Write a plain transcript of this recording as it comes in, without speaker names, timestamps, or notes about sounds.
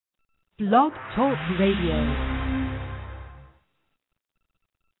Blog Talk Radio.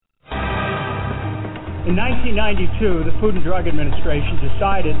 In 1992, the Food and Drug Administration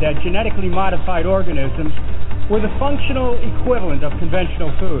decided that genetically modified organisms were the functional equivalent of conventional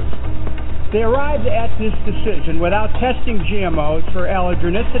foods. They arrived at this decision without testing GMOs for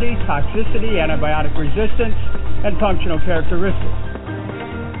allergenicity, toxicity, antibiotic resistance, and functional characteristics.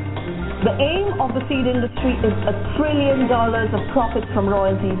 The aim of the feed industry is $1 trillion of profits from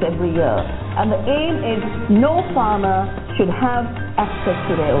royalties every year. And the aim is no farmer should have access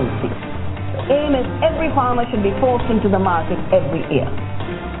to their own seed. The aim is every farmer should be forced into the market every year.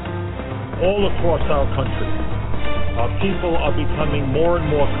 All across our country, our people are becoming more and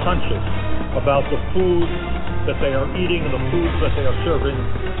more conscious about the food that they are eating and the foods that they are serving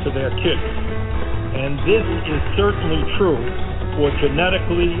to their kids. And this is certainly true for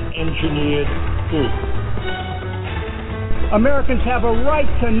genetically engineered food. Americans have a right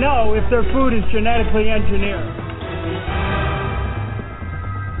to know if their food is genetically engineered.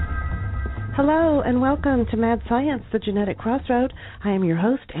 Hello and welcome to Mad Science, the Genetic Crossroad. I am your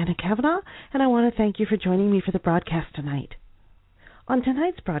host, Anna Kavanaugh, and I want to thank you for joining me for the broadcast tonight. On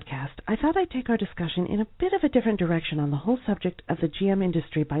tonight's broadcast, I thought I'd take our discussion in a bit of a different direction on the whole subject of the GM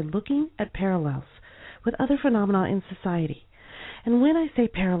industry by looking at parallels with other phenomena in society. And when I say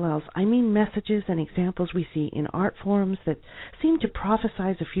parallels, I mean messages and examples we see in art forms that seem to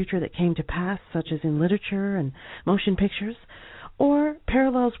prophesize a future that came to pass, such as in literature and motion pictures, or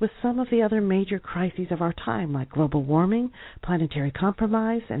parallels with some of the other major crises of our time, like global warming, planetary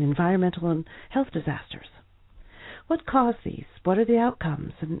compromise, and environmental and health disasters. What caused these? What are the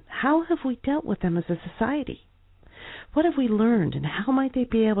outcomes? And how have we dealt with them as a society? What have we learned, and how might they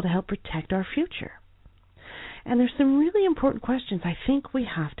be able to help protect our future? And there's some really important questions I think we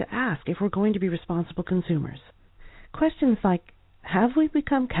have to ask if we're going to be responsible consumers. Questions like, have we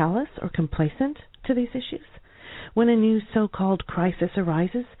become callous or complacent to these issues? When a new so-called crisis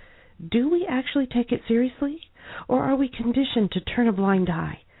arises, do we actually take it seriously? Or are we conditioned to turn a blind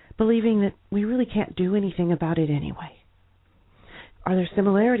eye, believing that we really can't do anything about it anyway? Are there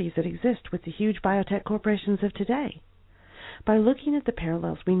similarities that exist with the huge biotech corporations of today? By looking at the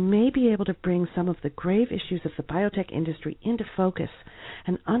parallels, we may be able to bring some of the grave issues of the biotech industry into focus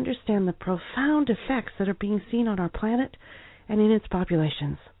and understand the profound effects that are being seen on our planet and in its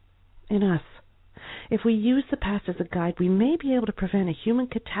populations, in us. If we use the past as a guide, we may be able to prevent a human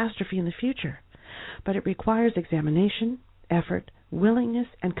catastrophe in the future, but it requires examination, effort, willingness,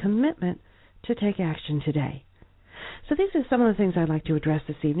 and commitment to take action today. So these are some of the things I'd like to address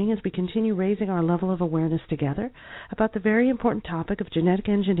this evening as we continue raising our level of awareness together about the very important topic of genetic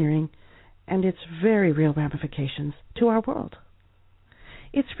engineering and its very real ramifications to our world.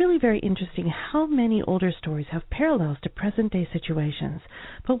 It's really very interesting how many older stories have parallels to present-day situations,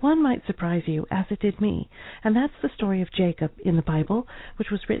 but one might surprise you, as it did me, and that's the story of Jacob in the Bible, which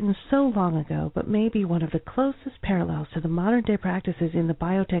was written so long ago, but may be one of the closest parallels to the modern-day practices in the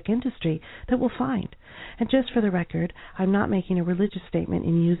biotech industry that we'll find. And just for the record, I'm not making a religious statement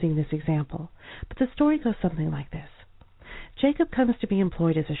in using this example, but the story goes something like this. Jacob comes to be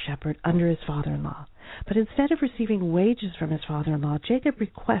employed as a shepherd under his father-in-law. But instead of receiving wages from his father-in-law, Jacob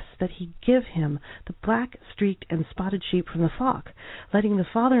requests that he give him the black, streaked, and spotted sheep from the flock, letting the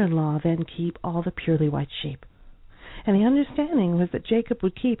father-in-law then keep all the purely white sheep. And the understanding was that Jacob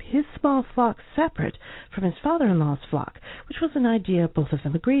would keep his small flock separate from his father-in-law's flock, which was an idea both of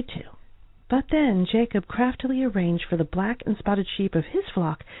them agreed to. But then Jacob craftily arranged for the black and spotted sheep of his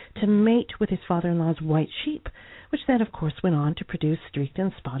flock to mate with his father-in-law's white sheep, which then, of course, went on to produce streaked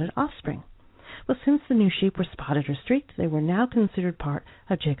and spotted offspring. Well, since the new sheep were spotted or streaked, they were now considered part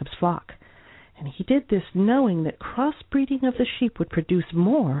of Jacob's flock. And he did this knowing that crossbreeding of the sheep would produce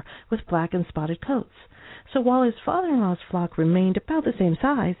more with black and spotted coats. So while his father-in-law's flock remained about the same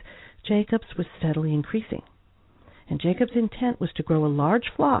size, Jacob's was steadily increasing. And Jacob's intent was to grow a large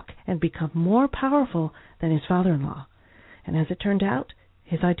flock and become more powerful than his father-in-law. And as it turned out,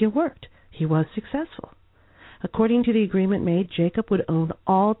 his idea worked. He was successful. According to the agreement made, Jacob would own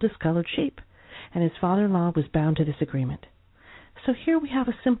all discolored sheep, and his father-in-law was bound to this agreement. So here we have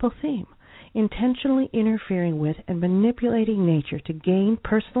a simple theme, intentionally interfering with and manipulating nature to gain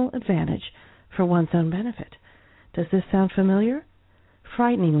personal advantage for one's own benefit. Does this sound familiar?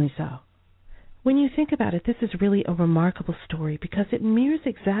 Frighteningly so. When you think about it, this is really a remarkable story because it mirrors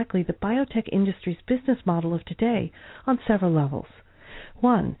exactly the biotech industry's business model of today on several levels.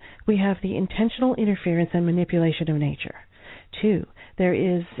 1, we have the intentional interference and manipulation of nature. 2, there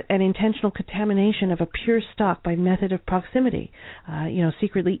is an intentional contamination of a pure stock by method of proximity,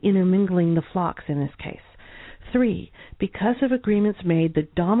 secretly intermingling the flocks in this case. 3, because of agreements made, the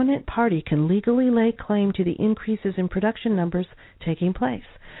dominant party can legally lay claim to the increases in production numbers taking place.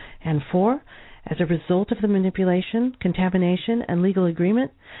 And 4, as a result of the manipulation, contamination, and legal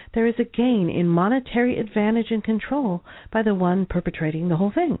agreement, there is a gain in monetary advantage and control by the one perpetrating the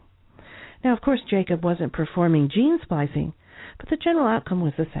whole thing. Now, of course, Jacob wasn't performing gene splicing, but the general outcome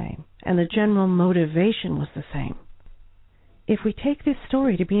was the same, and the general motivation was the same. If we take this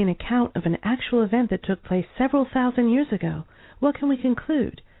story to be an account of an actual event that took place several thousand years ago, what can we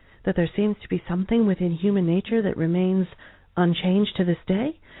conclude? That there seems to be something within human nature that remains unchanged to this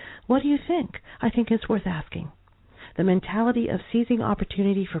day? What do you think? I think it's worth asking. The mentality of seizing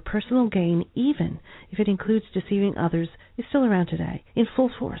opportunity for personal gain, even if it includes deceiving others, is still around today, in full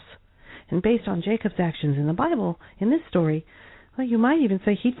force. And based on Jacob's actions in the Bible, in this story, well, you might even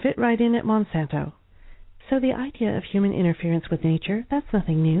say he'd fit right in at Monsanto. So the idea of human interference with nature, that's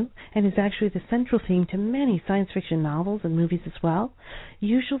nothing new, and is actually the central theme to many science fiction novels and movies as well,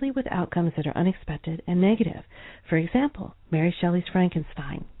 usually with outcomes that are unexpected and negative. For example, Mary Shelley's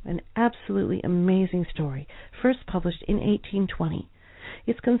Frankenstein, an absolutely amazing story, first published in 1820.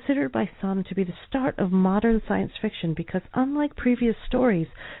 It's considered by some to be the start of modern science fiction because, unlike previous stories,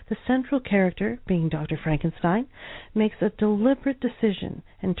 the central character, being Dr. Frankenstein, makes a deliberate decision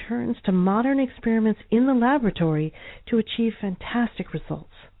and turns to modern experiments in the laboratory to achieve fantastic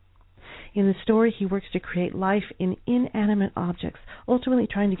results. In the story, he works to create life in inanimate objects, ultimately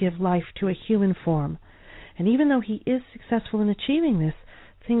trying to give life to a human form. And even though he is successful in achieving this,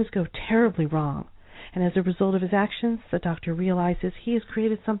 things go terribly wrong. And as a result of his actions, the doctor realizes he has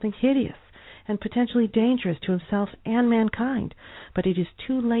created something hideous and potentially dangerous to himself and mankind, but it is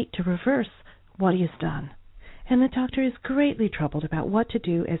too late to reverse what he has done. And the doctor is greatly troubled about what to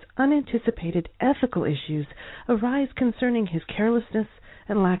do as unanticipated ethical issues arise concerning his carelessness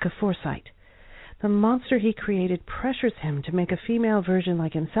and lack of foresight. The monster he created pressures him to make a female version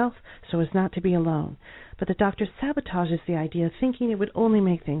like himself so as not to be alone, but the doctor sabotages the idea, thinking it would only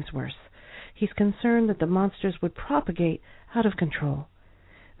make things worse. He's concerned that the monsters would propagate out of control.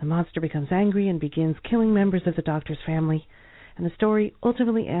 The monster becomes angry and begins killing members of the doctor's family, and the story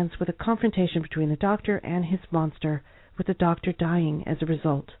ultimately ends with a confrontation between the doctor and his monster, with the doctor dying as a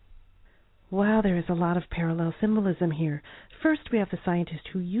result. Wow, there is a lot of parallel symbolism here. First, we have the scientist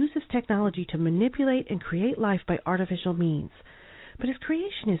who uses technology to manipulate and create life by artificial means. But his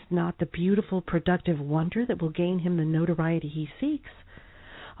creation is not the beautiful, productive wonder that will gain him the notoriety he seeks.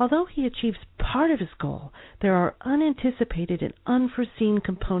 Although he achieves part of his goal, there are unanticipated and unforeseen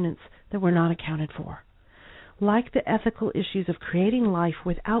components that were not accounted for, like the ethical issues of creating life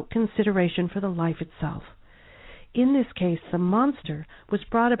without consideration for the life itself. In this case, the monster was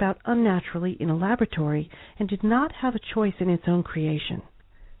brought about unnaturally in a laboratory and did not have a choice in its own creation.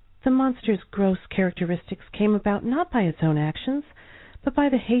 The monster's gross characteristics came about not by its own actions, but by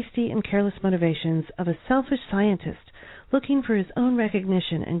the hasty and careless motivations of a selfish scientist looking for his own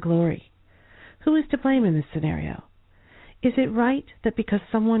recognition and glory. Who is to blame in this scenario? Is it right that because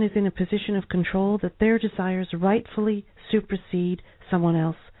someone is in a position of control that their desires rightfully supersede someone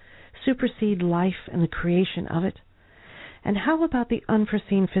else, supersede life and the creation of it? And how about the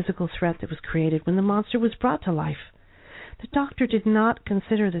unforeseen physical threat that was created when the monster was brought to life? The doctor did not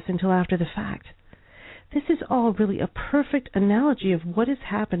consider this until after the fact. This is all really a perfect analogy of what is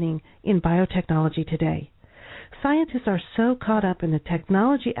happening in biotechnology today. Scientists are so caught up in the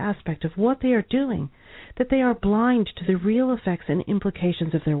technology aspect of what they are doing that they are blind to the real effects and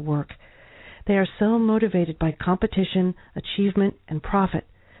implications of their work. They are so motivated by competition, achievement, and profit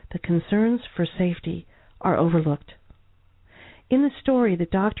that concerns for safety are overlooked. In the story, the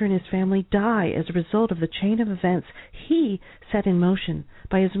doctor and his family die as a result of the chain of events he set in motion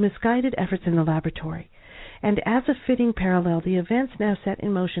by his misguided efforts in the laboratory. And as a fitting parallel, the events now set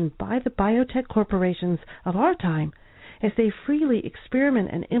in motion by the biotech corporations of our time, as they freely experiment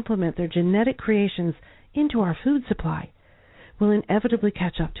and implement their genetic creations into our food supply, will inevitably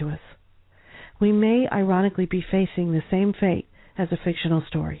catch up to us. We may ironically be facing the same fate as a fictional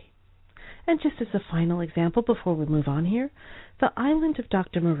story. And just as a final example before we move on here, The Island of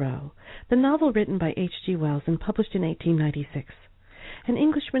Dr. Moreau, the novel written by H.G. Wells and published in 1896. An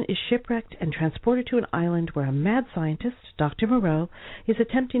Englishman is shipwrecked and transported to an island where a mad scientist, Dr. Moreau, is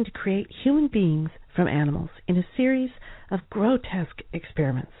attempting to create human beings from animals in a series of grotesque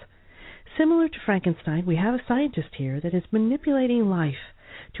experiments. Similar to Frankenstein, we have a scientist here that is manipulating life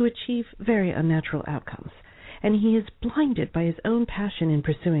to achieve very unnatural outcomes, and he is blinded by his own passion in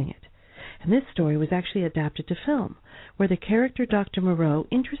pursuing it. And this story was actually adapted to film, where the character Dr. Moreau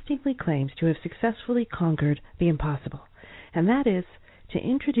interestingly claims to have successfully conquered the impossible, and that is to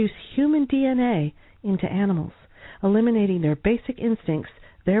introduce human DNA into animals eliminating their basic instincts,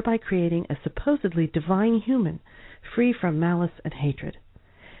 thereby creating a supposedly divine human, free from malice and hatred.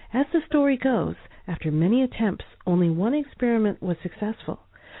 As the story goes, after many attempts, only one experiment was successful,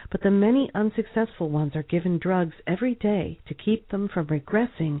 but the many unsuccessful ones are given drugs every day to keep them from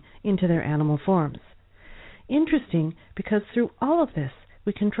regressing into their animal forms. Interesting, because through all of this,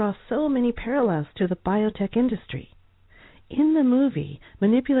 we can draw so many parallels to the biotech industry. In the movie,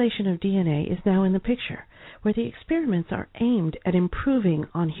 manipulation of DNA is now in the picture, where the experiments are aimed at improving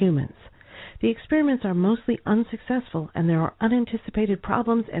on humans. The experiments are mostly unsuccessful, and there are unanticipated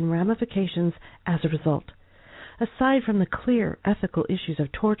problems and ramifications as a result. Aside from the clear ethical issues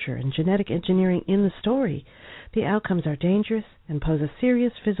of torture and genetic engineering in the story, the outcomes are dangerous and pose a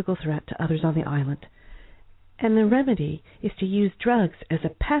serious physical threat to others on the island. And the remedy is to use drugs as a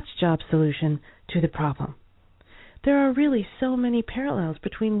patch job solution to the problem. There are really so many parallels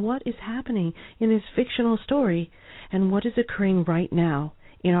between what is happening in this fictional story and what is occurring right now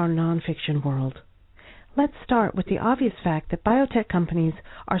in our nonfiction world. Let's start with the obvious fact that biotech companies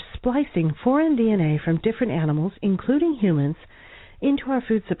are splicing foreign DNA from different animals, including humans, into our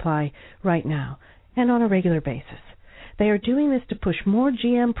food supply right now and on a regular basis. They are doing this to push more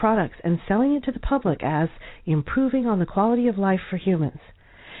GM products and selling it to the public as improving on the quality of life for humans.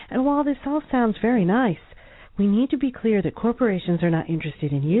 And while this all sounds very nice, we need to be clear that corporations are not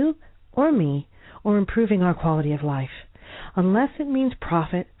interested in you or me or improving our quality of life, unless it means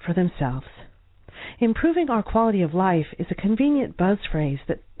profit for themselves. Improving our quality of life is a convenient buzz phrase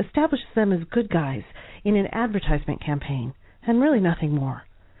that establishes them as good guys in an advertisement campaign, and really nothing more.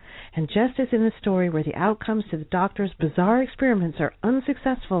 And just as in the story where the outcomes to the doctor's bizarre experiments are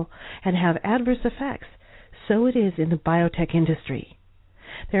unsuccessful and have adverse effects, so it is in the biotech industry.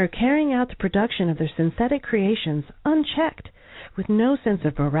 They are carrying out the production of their synthetic creations unchecked, with no sense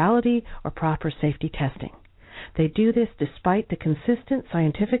of morality or proper safety testing. They do this despite the consistent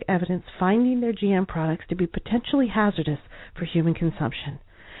scientific evidence finding their GM products to be potentially hazardous for human consumption,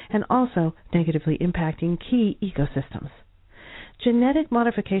 and also negatively impacting key ecosystems. Genetic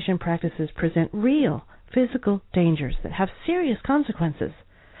modification practices present real physical dangers that have serious consequences,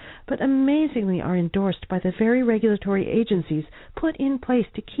 but amazingly are endorsed by the very regulatory agencies put in place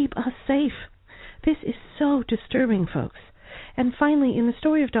to keep us safe. This is so disturbing, folks. And finally, in the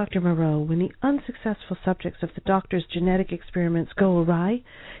story of Dr. Moreau, when the unsuccessful subjects of the doctor's genetic experiments go awry,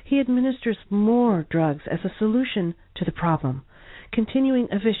 he administers more drugs as a solution to the problem, continuing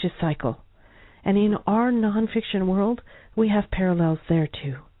a vicious cycle. And in our nonfiction world, we have parallels there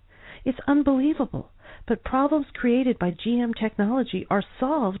too. It's unbelievable, but problems created by GM technology are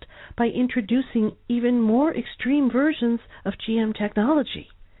solved by introducing even more extreme versions of GM technology.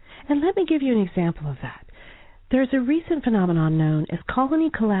 And let me give you an example of that. There is a recent phenomenon known as colony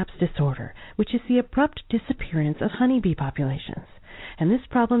collapse disorder, which is the abrupt disappearance of honeybee populations. And this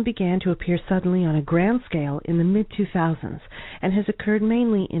problem began to appear suddenly on a grand scale in the mid-2000s and has occurred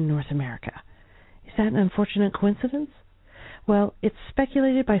mainly in North America. Is that an unfortunate coincidence? Well, it's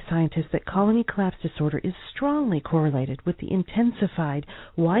speculated by scientists that colony collapse disorder is strongly correlated with the intensified,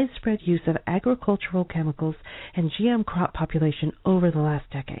 widespread use of agricultural chemicals and GM crop population over the last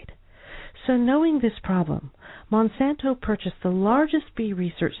decade. So knowing this problem, Monsanto purchased the largest bee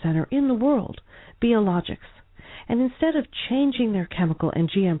research center in the world, Biologics, and instead of changing their chemical and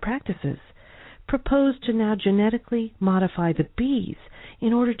GM practices, proposed to now genetically modify the bees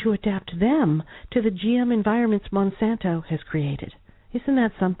in order to adapt them to the GM environments Monsanto has created. Isn't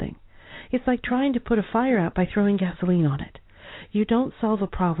that something? It's like trying to put a fire out by throwing gasoline on it. You don't solve a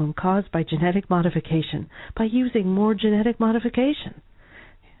problem caused by genetic modification by using more genetic modification.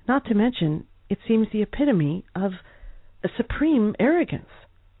 Not to mention, it seems the epitome of a supreme arrogance.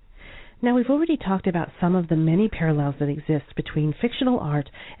 Now, we've already talked about some of the many parallels that exist between fictional art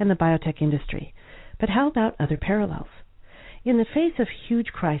and the biotech industry. But how about other parallels? In the face of huge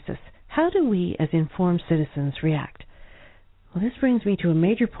crisis, how do we as informed citizens react? Well, this brings me to a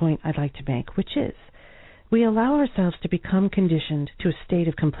major point I'd like to make, which is we allow ourselves to become conditioned to a state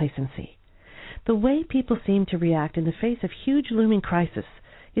of complacency. The way people seem to react in the face of huge looming crisis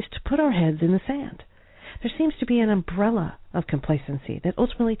is to put our heads in the sand. There seems to be an umbrella of complacency that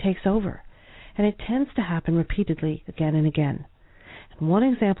ultimately takes over, and it tends to happen repeatedly again and again. And one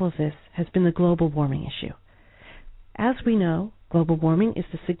example of this has been the global warming issue. As we know, global warming is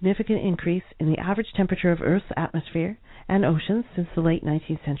the significant increase in the average temperature of Earth's atmosphere and oceans since the late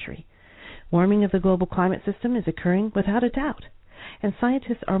 19th century. Warming of the global climate system is occurring without a doubt, and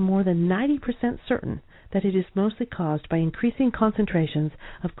scientists are more than 90% certain that it is mostly caused by increasing concentrations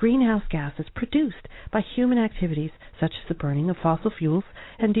of greenhouse gases produced by human activities such as the burning of fossil fuels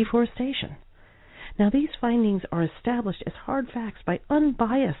and deforestation. Now, these findings are established as hard facts by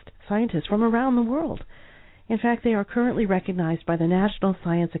unbiased scientists from around the world. In fact, they are currently recognized by the national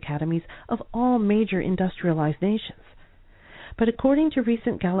science academies of all major industrialized nations. But according to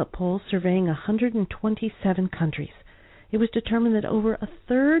recent Gallup polls surveying 127 countries, it was determined that over a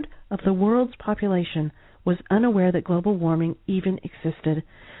third of the world's population was unaware that global warming even existed,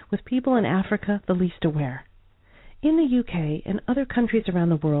 with people in Africa the least aware. In the UK and other countries around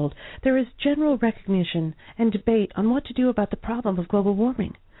the world, there is general recognition and debate on what to do about the problem of global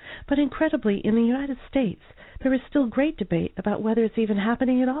warming. But incredibly, in the United States, there is still great debate about whether it's even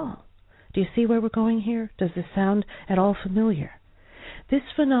happening at all. Do you see where we're going here? Does this sound at all familiar? This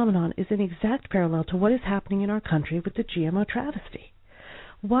phenomenon is in exact parallel to what is happening in our country with the GMO travesty.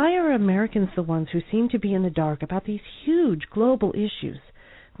 Why are Americans the ones who seem to be in the dark about these huge global issues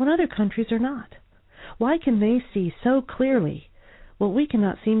when other countries are not? Why can they see so clearly what we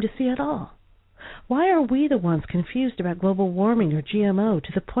cannot seem to see at all? Why are we the ones confused about global warming or GMO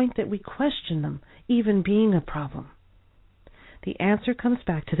to the point that we question them even being a problem? The answer comes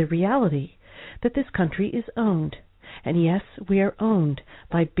back to the reality that this country is owned. And yes, we are owned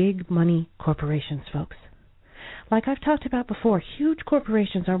by big money corporations, folks. Like I've talked about before, huge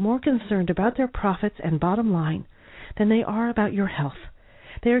corporations are more concerned about their profits and bottom line than they are about your health.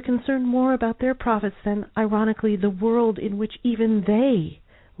 They are concerned more about their profits than, ironically, the world in which even they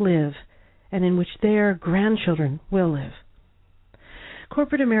live and in which their grandchildren will live.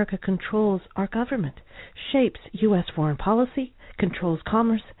 Corporate America controls our government, shapes U.S. foreign policy, controls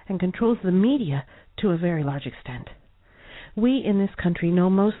commerce, and controls the media to a very large extent. We in this country know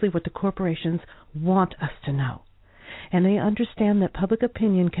mostly what the corporations want us to know, and they understand that public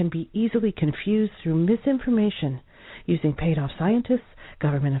opinion can be easily confused through misinformation using paid-off scientists,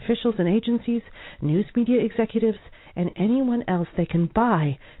 government officials and agencies, news media executives, and anyone else they can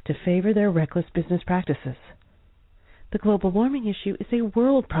buy to favor their reckless business practices. The global warming issue is a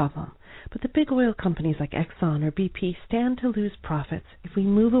world problem, but the big oil companies like Exxon or BP stand to lose profits if we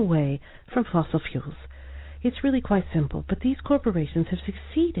move away from fossil fuels. It's really quite simple, but these corporations have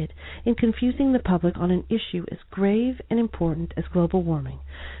succeeded in confusing the public on an issue as grave and important as global warming,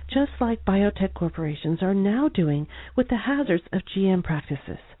 just like biotech corporations are now doing with the hazards of GM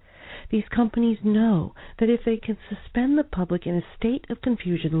practices. These companies know that if they can suspend the public in a state of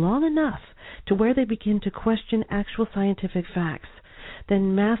confusion long enough to where they begin to question actual scientific facts,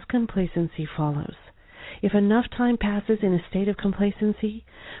 then mass complacency follows. If enough time passes in a state of complacency,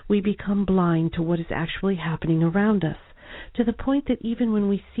 we become blind to what is actually happening around us, to the point that even when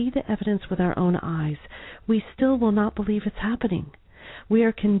we see the evidence with our own eyes, we still will not believe it's happening. We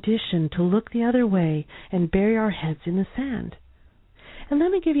are conditioned to look the other way and bury our heads in the sand. And let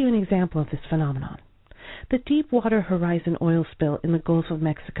me give you an example of this phenomenon. The Deepwater Horizon oil spill in the Gulf of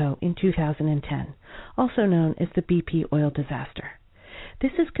Mexico in 2010, also known as the BP oil disaster.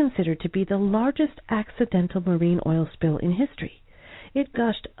 This is considered to be the largest accidental marine oil spill in history. It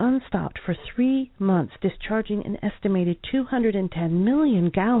gushed unstopped for 3 months, discharging an estimated 210 million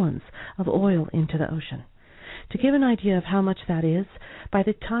gallons of oil into the ocean. To give an idea of how much that is, by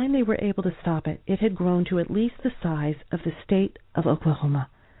the time they were able to stop it, it had grown to at least the size of the state of Oklahoma.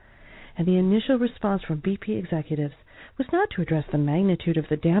 And the initial response from BP executives was not to address the magnitude of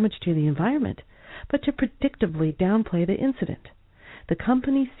the damage to the environment, but to predictably downplay the incident. The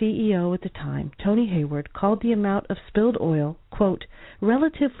company's CEO at the time, Tony Hayward, called the amount of spilled oil, quote,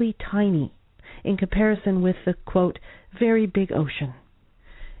 relatively tiny in comparison with the, quote, very big ocean.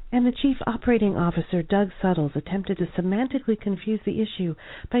 And the chief operating officer, Doug Suttles, attempted to semantically confuse the issue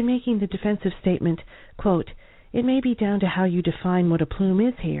by making the defensive statement, quote, it may be down to how you define what a plume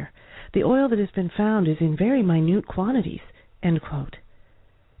is here. The oil that has been found is in very minute quantities, end quote.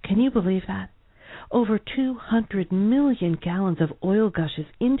 Can you believe that? Over 200 million gallons of oil gushes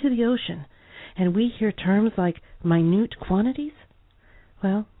into the ocean, and we hear terms like minute quantities?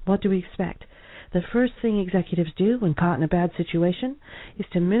 Well, what do we expect? The first thing executives do when caught in a bad situation is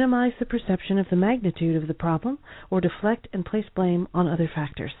to minimize the perception of the magnitude of the problem or deflect and place blame on other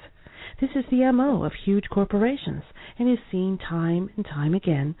factors. This is the MO of huge corporations and is seen time and time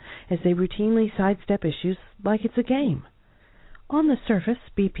again as they routinely sidestep issues like it's a game. On the surface,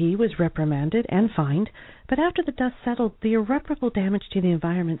 BP was reprimanded and fined, but after the dust settled, the irreparable damage to the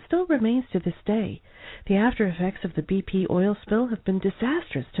environment still remains to this day. The after effects of the BP oil spill have been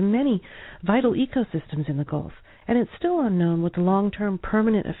disastrous to many vital ecosystems in the Gulf, and it's still unknown what the long-term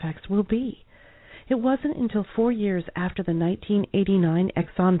permanent effects will be. It wasn't until 4 years after the 1989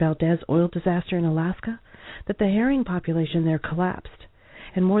 Exxon Valdez oil disaster in Alaska that the herring population there collapsed,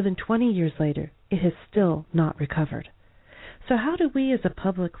 and more than 20 years later, it has still not recovered. So how do we as a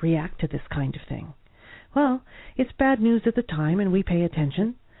public react to this kind of thing? Well, it's bad news at the time and we pay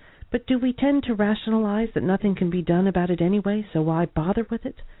attention. But do we tend to rationalize that nothing can be done about it anyway, so why bother with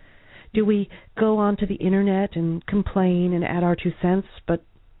it? Do we go onto the internet and complain and add our 2 cents, but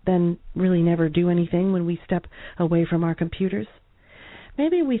then really never do anything when we step away from our computers?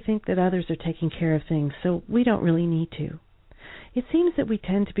 Maybe we think that others are taking care of things, so we don't really need to. It seems that we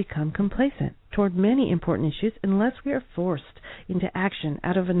tend to become complacent toward many important issues unless we are forced into action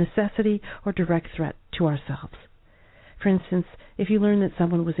out of a necessity or direct threat to ourselves. For instance, if you learn that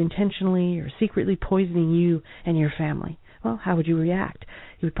someone was intentionally or secretly poisoning you and your family, well, how would you react?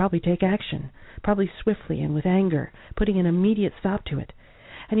 You would probably take action, probably swiftly and with anger, putting an immediate stop to it.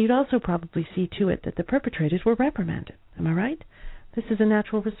 And you'd also probably see to it that the perpetrators were reprimanded. Am I right? This is a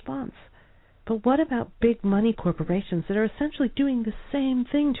natural response. But what about big money corporations that are essentially doing the same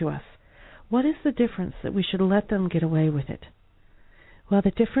thing to us? What is the difference that we should let them get away with it? Well,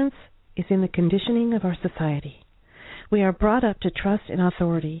 the difference is in the conditioning of our society. We are brought up to trust in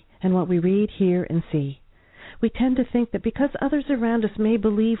authority and what we read, hear, and see. We tend to think that because others around us may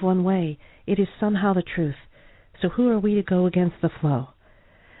believe one way, it is somehow the truth. So who are we to go against the flow?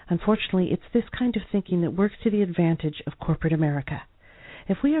 Unfortunately, it's this kind of thinking that works to the advantage of corporate America.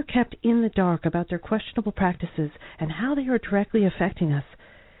 If we are kept in the dark about their questionable practices and how they are directly affecting us,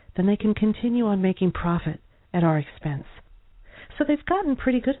 then they can continue on making profit at our expense. So they've gotten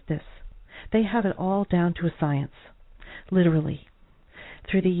pretty good at this. They have it all down to a science, literally.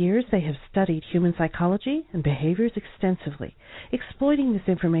 Through the years, they have studied human psychology and behaviors extensively, exploiting this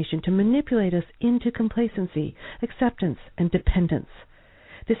information to manipulate us into complacency, acceptance, and dependence.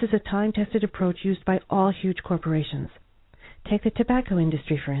 This is a time-tested approach used by all huge corporations. Take the tobacco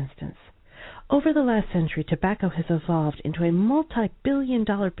industry, for instance. Over the last century, tobacco has evolved into a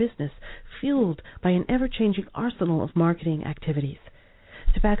multi-billion-dollar business fueled by an ever-changing arsenal of marketing activities.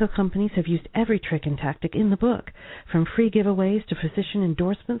 Tobacco companies have used every trick and tactic in the book, from free giveaways to physician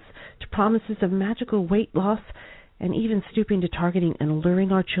endorsements to promises of magical weight loss, and even stooping to targeting and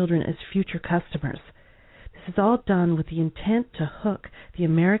luring our children as future customers. This is all done with the intent to hook the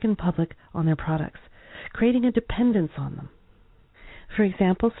American public on their products, creating a dependence on them. For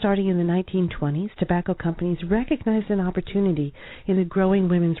example, starting in the 1920s, tobacco companies recognized an opportunity in the growing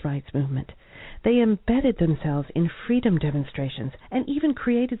women's rights movement. They embedded themselves in freedom demonstrations and even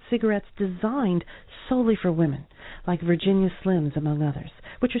created cigarettes designed solely for women, like Virginia Slims, among others,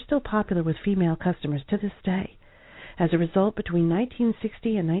 which are still popular with female customers to this day. As a result, between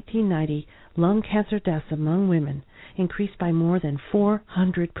 1960 and 1990, lung cancer deaths among women increased by more than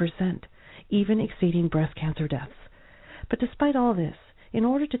 400%, even exceeding breast cancer deaths. But despite all this, in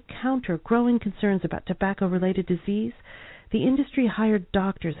order to counter growing concerns about tobacco-related disease, the industry hired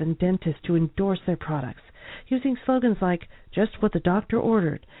doctors and dentists to endorse their products, using slogans like, "Just what the doctor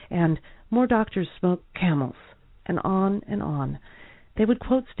ordered," and "More doctors smoke Camels," and on and on. They would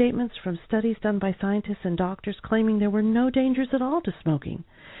quote statements from studies done by scientists and doctors claiming there were no dangers at all to smoking,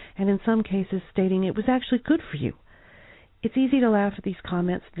 and in some cases stating it was actually good for you. It's easy to laugh at these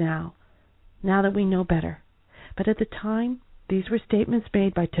comments now that we know better. But at the time, these were statements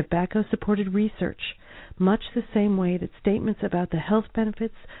made by tobacco-supported research, much the same way that statements about the health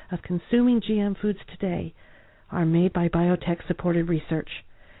benefits of consuming GM foods today are made by biotech-supported research.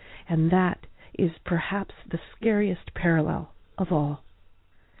 And that is perhaps the scariest parallel of all.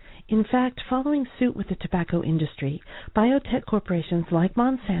 In fact, following suit with the tobacco industry, biotech corporations like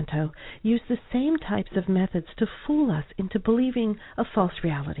Monsanto use the same types of methods to fool us into believing a false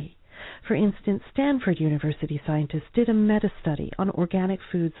reality. For instance, Stanford University scientists did a meta-study on organic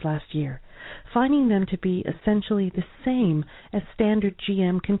foods last year, finding them to be essentially the same as standard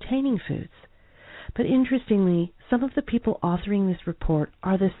GM-containing foods. But interestingly, some of the people authoring this report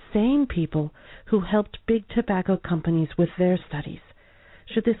are the same people who helped big tobacco companies with their studies.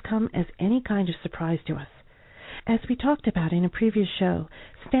 Should this come as any kind of surprise to us? As we talked about in a previous show,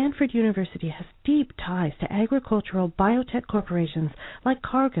 Stanford University has deep ties to agricultural biotech corporations like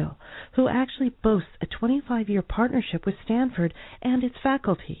Cargill, who actually boasts a 25-year partnership with Stanford and its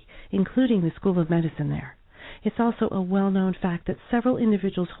faculty, including the School of Medicine there. It's also a well-known fact that several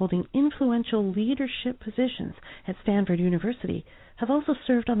individuals holding influential leadership positions at Stanford University have also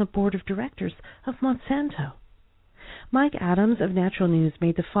served on the board of directors of Monsanto. Mike Adams of Natural News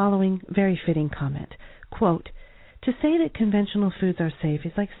made the following very fitting comment, quote, "To say that conventional foods are safe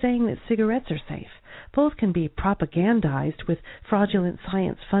is like saying that cigarettes are safe. Both can be propagandized with fraudulent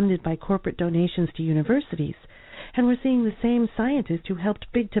science funded by corporate donations to universities, and we're seeing the same scientists who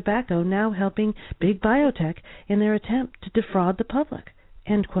helped big tobacco now helping big biotech in their attempt to defraud the public."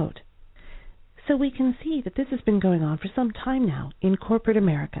 End quote. So we can see that this has been going on for some time now in corporate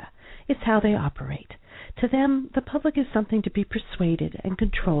America. It's how they operate. To them, the public is something to be persuaded and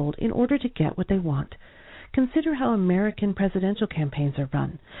controlled in order to get what they want. Consider how American presidential campaigns are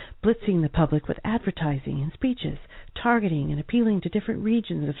run, blitzing the public with advertising and speeches, targeting and appealing to different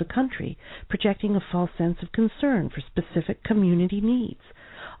regions of the country, projecting a false sense of concern for specific community needs,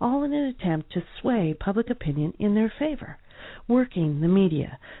 all in an attempt to sway public opinion in their favor, working the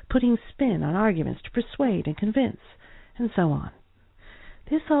media, putting spin on arguments to persuade and convince, and so on.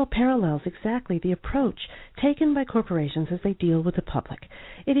 This all parallels exactly the approach taken by corporations as they deal with the public.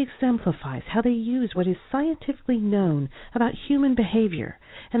 It exemplifies how they use what is scientifically known about human behavior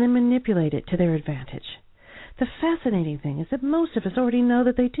and then manipulate it to their advantage. The fascinating thing is that most of us already know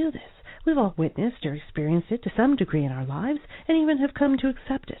that they do this. We've all witnessed or experienced it to some degree in our lives and even have come to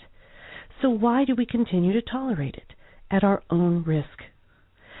accept it. So why do we continue to tolerate it at our own risk?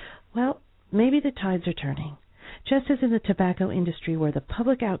 Well, maybe the tides are turning. Just as in the tobacco industry, where the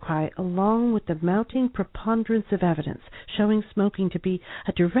public outcry, along with the mounting preponderance of evidence showing smoking to be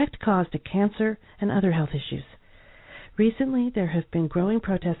a direct cause to cancer and other health issues. Recently, there have been growing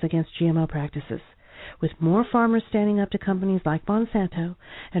protests against GMO practices, with more farmers standing up to companies like Monsanto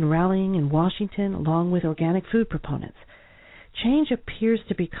and rallying in Washington along with organic food proponents. Change appears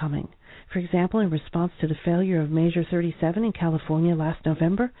to be coming. For example, in response to the failure of Measure 37 in California last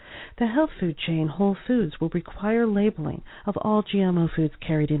November, the health food chain Whole Foods will require labeling of all GMO foods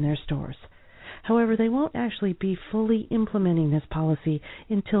carried in their stores. However, they won't actually be fully implementing this policy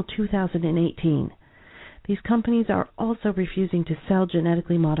until 2018. These companies are also refusing to sell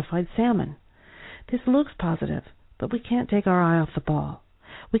genetically modified salmon. This looks positive, but we can't take our eye off the ball.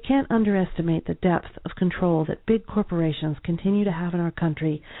 We can't underestimate the depth of control that big corporations continue to have in our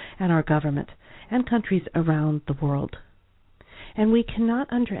country and our government and countries around the world. And we cannot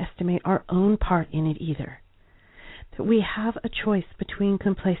underestimate our own part in it either. That we have a choice between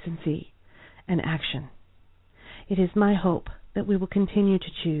complacency and action. It is my hope that we will continue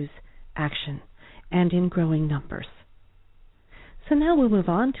to choose action, and in growing numbers. So now we'll move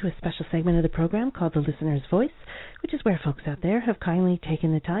on to a special segment of the program called The Listener's Voice, which is where folks out there have kindly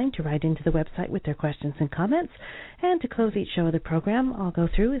taken the time to write into the website with their questions and comments. And to close each show of the program, I'll go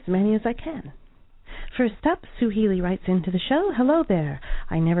through as many as I can. First up, Sue Healy writes into the show. Hello there.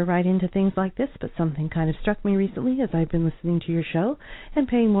 I never write into things like this, but something kind of struck me recently as I've been listening to your show and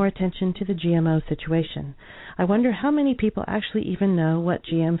paying more attention to the GMO situation. I wonder how many people actually even know what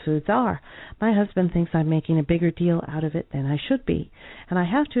GM foods are. My husband thinks I'm making a bigger deal out of it than I should be, and I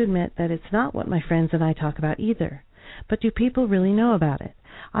have to admit that it's not what my friends and I talk about either. But do people really know about it?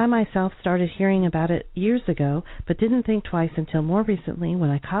 I myself started hearing about it years ago, but didn't think twice until more recently when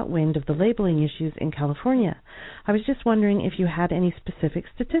I caught wind of the labeling issues in California. I was just wondering if you had any specific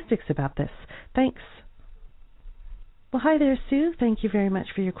statistics about this. Thanks. Well, hi there, Sue. Thank you very much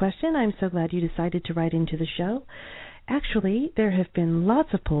for your question. I'm so glad you decided to write into the show. Actually, there have been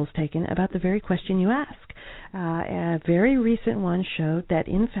lots of polls taken about the very question you ask. A very recent one showed that,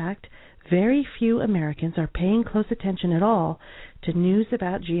 in fact, very few Americans are paying close attention at all to news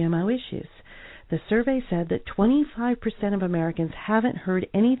about GMO issues. The survey said that 25% of Americans haven't heard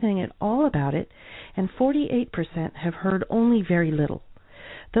anything at all about it, and 48% have heard only very little.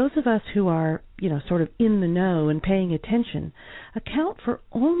 Those of us who are, sort of in the know and paying attention account for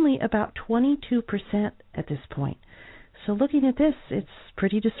only about 22% at this point. So looking at this, it's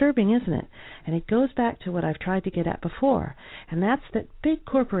pretty disturbing, isn't it? And it goes back to what I've tried to get at before, and that's that big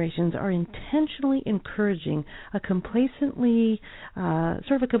corporations are intentionally encouraging a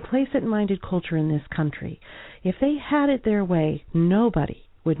complacent-minded culture in this country. If they had it their way, nobody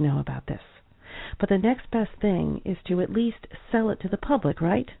would know about this. But the next best thing is to at least sell it to the public,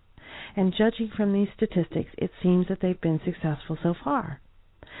 right? And judging from these statistics, it seems that they've been successful so far.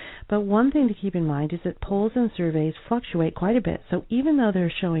 But one thing to keep in mind is that polls and surveys fluctuate quite a bit, so even though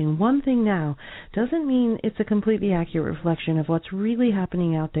they're showing one thing now, doesn't mean it's a completely accurate reflection of what's really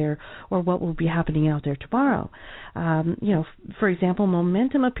happening out there or what will be happening out there tomorrow. For example,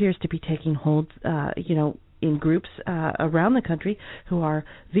 momentum appears to be taking hold, in groups around the country who are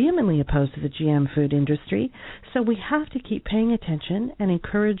vehemently opposed to the GM food industry. So we have to keep paying attention and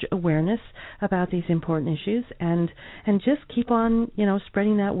encourage awareness about these important issues and just keep on,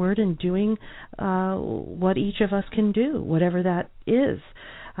 spreading that word and doing what each of us can do, whatever that is.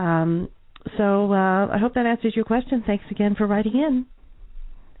 So I hope that answers your question. Thanks again for writing in.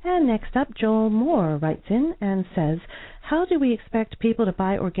 And next up, Joel Moore writes in and says, how do we expect people to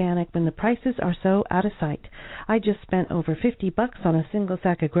buy organic when the prices are so out of sight? I just spent over $50 on a single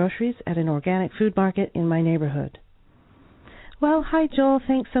sack of groceries at an organic food market in my neighborhood. Well, hi, Joel.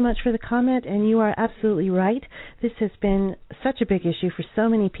 Thanks so much for the comment, and you are absolutely right. This has been such a big issue for so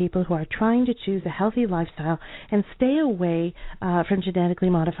many people who are trying to choose a healthy lifestyle and stay away from genetically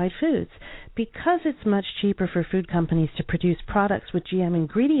modified foods. Because it's much cheaper for food companies to produce products with GM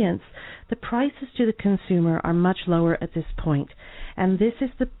ingredients, the prices to the consumer are much lower at this point. And this is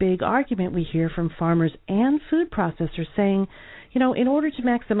the big argument we hear from farmers and food processors saying, in order to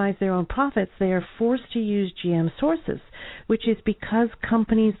maximize their own profits, they are forced to use GM sources, which is because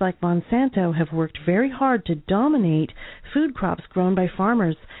companies like Monsanto have worked very hard to dominate food crops grown by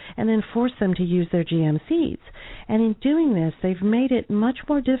farmers and then force them to use their GM seeds. And in doing this, they've made it much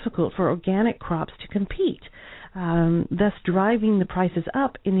more difficult for organic crops to compete, thus driving the prices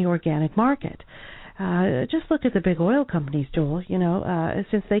up in the organic market. Just look at the big oil companies, Joel.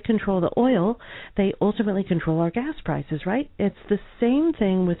 Since they control the oil, they ultimately control our gas prices, right? It's the same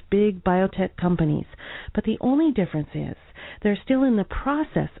thing with big biotech companies, but the only difference is they're still in the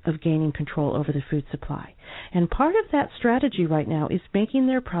process of gaining control over the food supply. And part of that strategy right now is making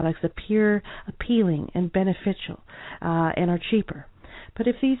their products appear appealing and beneficial and are cheaper. But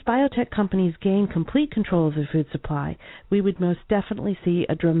if these biotech companies gain complete control of the food supply, we would most definitely see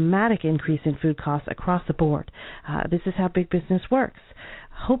a dramatic increase in food costs across the board. This is how big business works.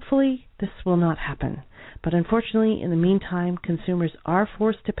 Hopefully, this will not happen. But unfortunately, in the meantime, consumers are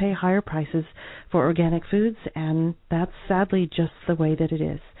forced to pay higher prices for organic foods, and that's sadly just the way that it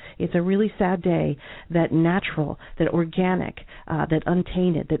is. It's a really sad day that natural, that organic, that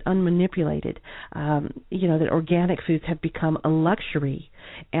untainted, that unmanipulated, that organic foods have become a luxury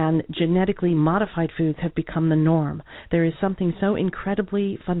and genetically modified foods have become the norm. There is something so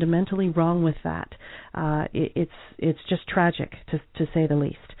incredibly, fundamentally wrong with that. It's just tragic, to say the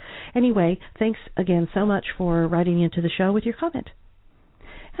least. Anyway, thanks again so much for writing into the show with your comment.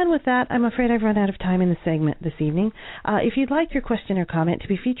 And with that, I'm afraid I've run out of time in the segment this evening. If you'd like your question or comment to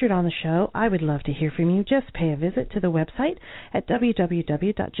be featured on the show, I would love to hear from you. Just pay a visit to the website at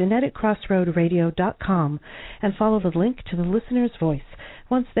www.geneticcrossroadradio.com and follow the link to the listener's voice.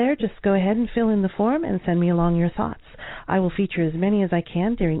 Once there, just go ahead and fill in the form and send me along your thoughts. I will feature as many as I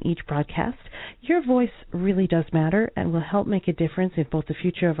can during each broadcast. Your voice really does matter and will help make a difference in both the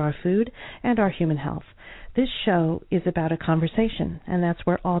future of our food and our human health. This show is about a conversation, and that's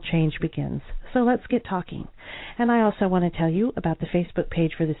where all change begins. So let's get talking. And I also want to tell you about the Facebook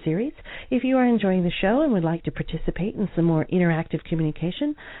page for the series. If you are enjoying the show and would like to participate in some more interactive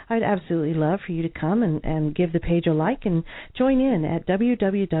communication, I'd absolutely love for you to come and give the page a like and join in at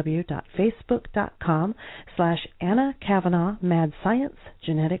www.facebook.com/Anna Kavanaugh Mad Science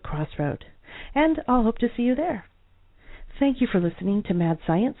Genetic Crossroad. And I'll hope to see you there. Thank you for listening to Mad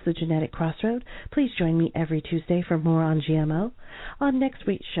Science, the Genetic Crossroad. Please join me every Tuesday for more on GMO. On next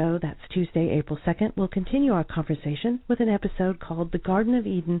week's show, that's Tuesday, April 2nd, we'll continue our conversation with an episode called The Garden of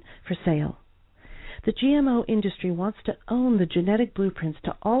Eden for Sale. The GMO industry wants to own the genetic blueprints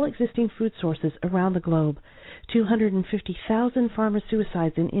to all existing food sources around the globe. 250,000 farmer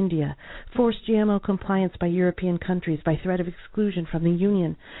suicides in India, forced GMO compliance by European countries by threat of exclusion from the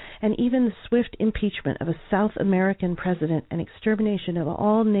Union, and even the swift impeachment of a South American president and extermination of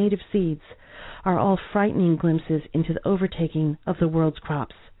all native seeds are all frightening glimpses into the overtaking of the world's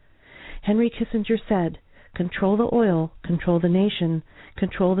crops. Henry Kissinger said, "Control the oil, control the nation,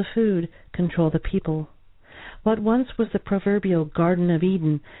 control the food, control the people." What once was the proverbial Garden of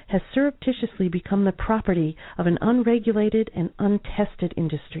Eden has surreptitiously become the property of an unregulated and untested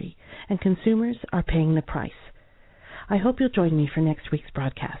industry, and consumers are paying the price. I hope you'll join me for next week's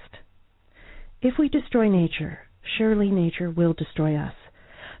broadcast. If we destroy nature, surely nature will destroy us.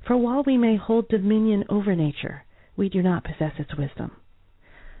 For while we may hold dominion over nature, we do not possess its wisdom.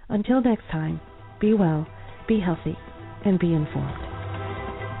 Until next time, be well, be healthy, and be informed.